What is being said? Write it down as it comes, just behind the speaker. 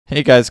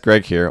Hey guys,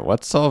 Greg here.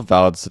 Let's solve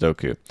valid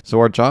Sudoku. So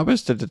our job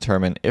is to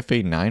determine if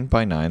a 9x9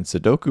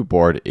 Sudoku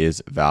board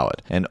is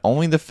valid, and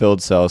only the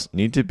filled cells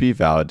need to be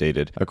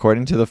validated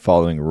according to the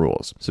following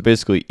rules. So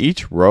basically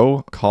each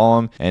row,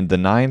 column, and the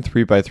 9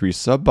 3x3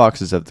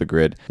 sub-boxes of the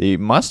grid, they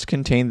must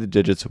contain the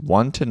digits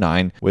 1 to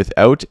 9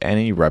 without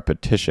any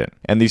repetition.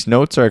 And these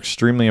notes are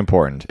extremely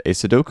important. A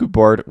Sudoku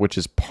board which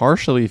is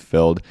partially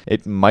filled,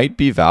 it might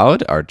be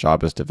valid, our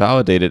job is to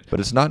validate it, but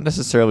it's not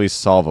necessarily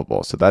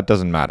solvable, so that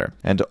doesn't matter.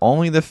 And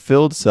only the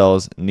filled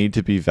cells need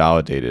to be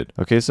validated.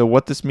 Okay, so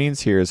what this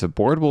means here is a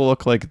board will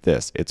look like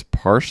this. It's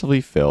partially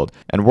filled,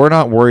 and we're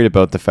not worried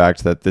about the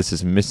fact that this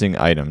is missing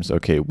items.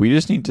 Okay, we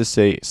just need to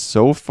say,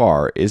 so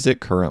far, is it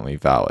currently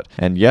valid?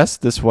 And yes,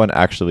 this one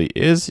actually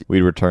is.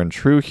 We return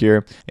true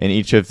here. In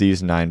each of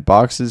these 9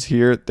 boxes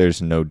here,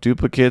 there's no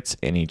duplicates.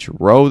 In each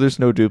row, there's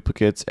no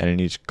duplicates, and in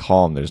each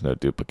column, there's no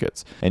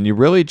duplicates. And you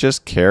really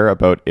just care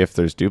about if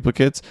there's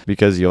duplicates,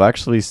 because you'll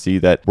actually see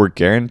that we're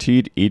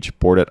guaranteed each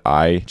board at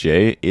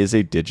ij is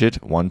a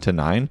digit 1 to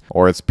 9,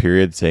 or it's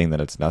period saying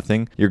that it's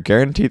nothing. You're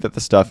guaranteed that the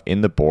stuff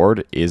in the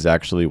board is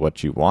actually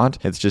what you want.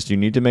 It's just you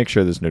need to make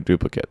sure there's no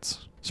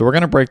duplicates. So we're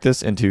going to break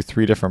this into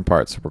 3 different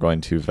parts. We're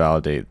going to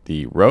validate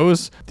the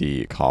rows,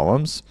 the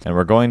columns, and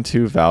we're going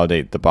to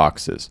validate the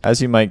boxes.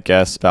 As you might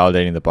guess,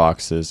 validating the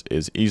boxes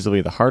is easily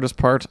the hardest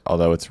part,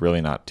 although it's really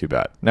not too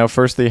bad. Now,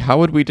 firstly, how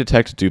would we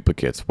detect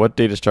duplicates? What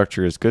data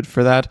structure is good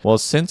for that? Well,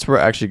 since we're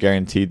actually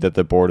guaranteed that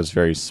the board is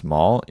very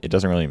small, it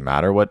doesn't really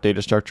matter what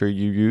data structure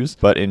you use,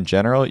 but in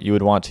general, you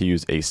would want to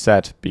use a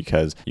set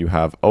because you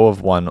have O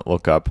of 1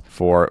 lookup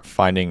for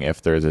finding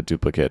if there is a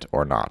duplicate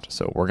or not.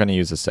 So we're going to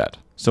use a set.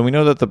 So we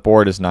know that the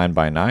board is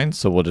 9x9,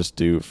 so we'll just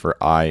do for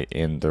I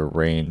in the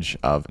range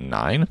of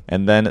 9.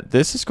 And then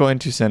this is going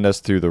to send us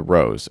through the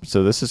rows.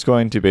 So this is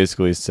going to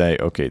basically say,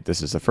 okay,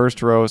 this is the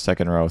first row,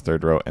 second row,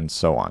 third row, and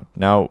so on.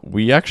 Now,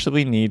 we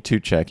actually need to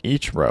check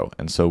each row.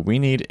 And so we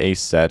need a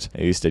set,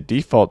 at least a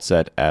default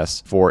set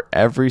S, for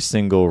every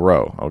single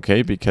row,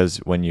 okay? Because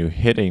when you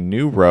hit a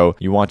new row,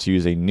 you want to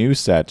use a new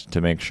set to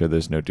make sure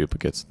there's no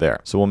duplicates there.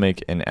 So we'll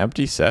make an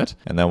empty set,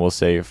 and then we'll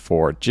say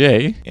for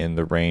J in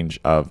the range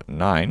of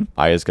 9,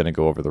 I is going to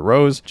go over the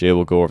rows, J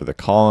will go over the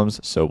columns,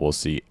 so we'll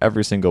see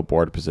every single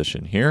board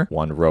position here,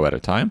 one row at a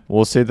time.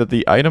 We'll say that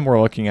the item we're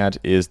looking at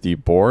is the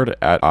board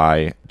at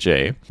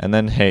IJ, and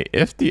then hey,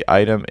 if the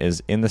item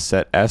is in the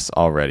set S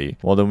already,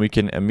 well then we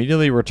can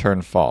immediately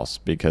return false,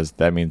 because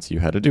that means you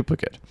had a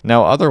duplicate.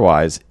 Now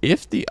otherwise,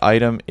 if the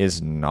item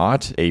is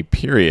not a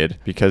period,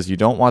 because you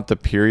don't want the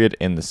period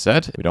in the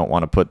set, we don't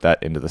want to put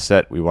that into the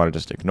set, we want to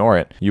just ignore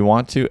it, you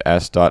want to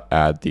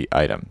s.add the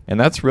item. And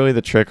that's really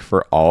the trick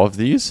for all of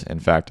these. In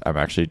fact,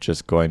 I'm actually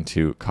just going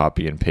to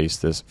copy and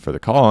paste this for the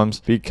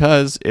columns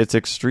because it's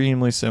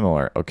extremely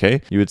similar,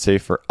 okay? You would say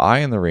for I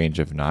in the range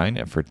of 9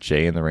 and for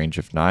J in the range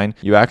of 9,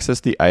 you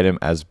access the item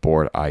as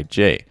board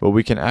IJ, but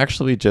we can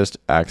actually just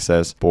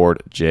access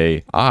board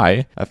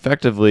JI.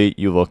 Effectively,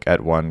 you look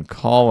at one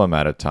column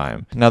at a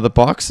time. Now the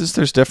boxes,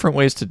 there's different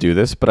ways to do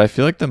this, but I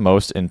feel like the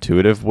most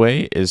intuitive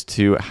way is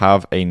to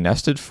have a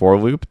nested for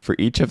loop for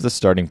each of the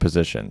starting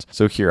positions.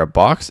 So here, a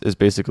box is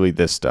basically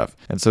this stuff.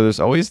 And so there's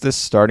always this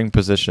starting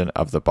position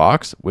of the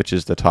box, which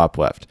is the top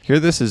left. Here,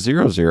 this is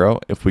 0, 0.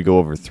 If we go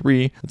over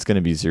 3, it's going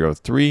to be 0,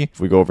 3. If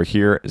we go over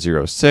here,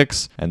 0,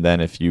 6. And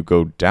then if you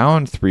go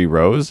down 3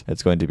 rows,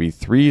 it's going to be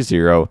 3,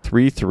 0,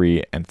 3,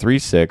 3, and 3,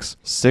 6,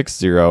 6,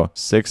 0,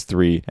 6,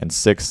 3, and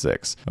 6,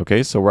 6.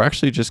 Okay, so we're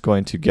actually just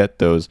going to get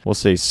those. We'll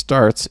say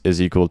starts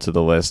is equal to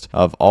the list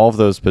of all of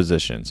those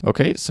positions.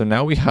 Okay, so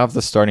now we have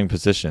the starting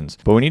positions,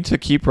 but we need to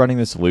keep running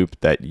this loop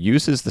that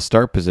uses the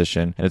start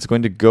position, and it's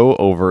going to go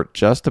over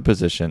just the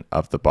position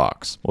of the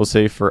box. We'll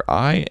say for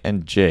I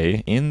and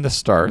J in the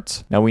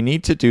starts. Now we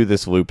need to do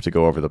this loop to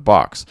go over the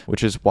box,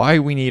 which is why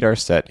we need our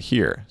set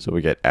here. So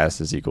we get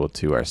S is equal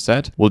to our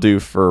set. We'll do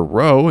for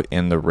row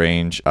in the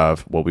range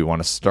of, well, we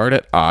want to start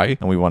at I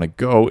and we want to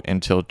go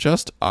until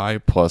just I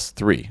plus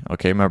 3.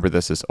 Okay, remember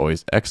this is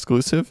always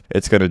exclusive.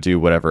 It's going to do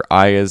whatever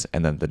I is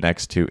and then the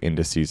next 2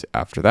 indices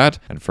after that.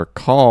 And for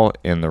call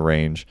in the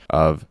range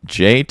of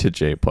J to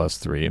J plus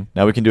 3.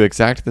 Now we can do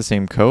exactly the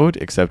same code,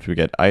 except we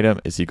get item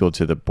is equal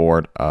to the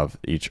board of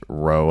each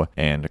row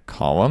and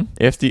column.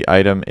 If the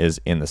item is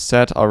in the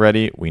set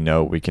already, we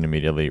know we can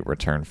immediately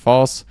return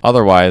false.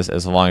 Otherwise,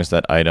 as long as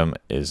that item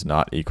is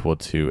not equal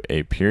to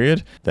a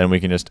period, then we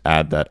can just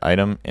add that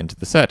item into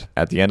the set.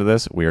 At the end of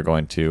this, we are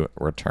going to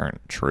return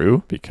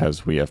true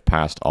because we have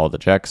passed all the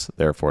checks,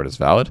 therefore it is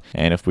valid.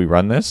 And if we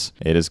run this,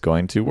 it is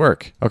going to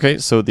work. Okay,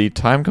 so the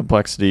time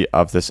complexity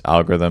of this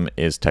algorithm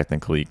is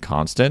technically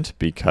constant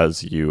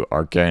because you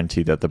are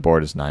guaranteed that the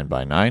board is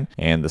 9x9,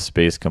 and the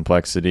space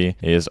complexity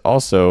is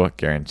also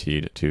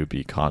guaranteed to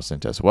be constant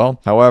consistent as well.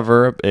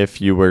 However,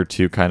 if you were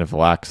to kind of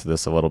lax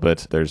this a little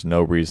bit, there's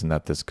no reason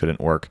that this couldn't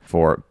work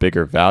for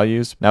bigger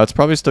values. Now, it's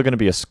probably still going to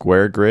be a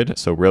square grid,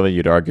 so really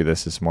you'd argue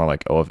this is more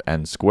like O of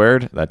n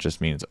squared. That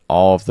just means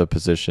all of the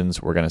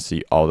positions, we're going to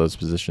see all those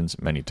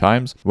positions many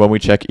times. When we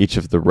check each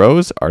of the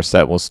rows, our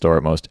set will store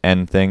at most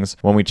n things.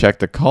 When we check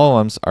the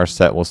columns, our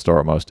set will store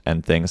at most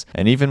n things.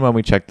 And even when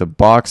we check the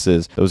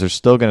boxes, those are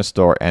still going to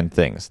store n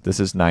things. This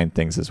is 9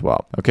 things as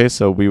well. Okay,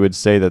 so we would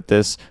say that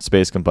this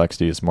space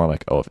complexity is more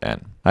like O of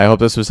n. I hope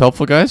this was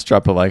helpful, guys.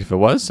 Drop a like if it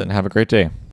was, and have a great day.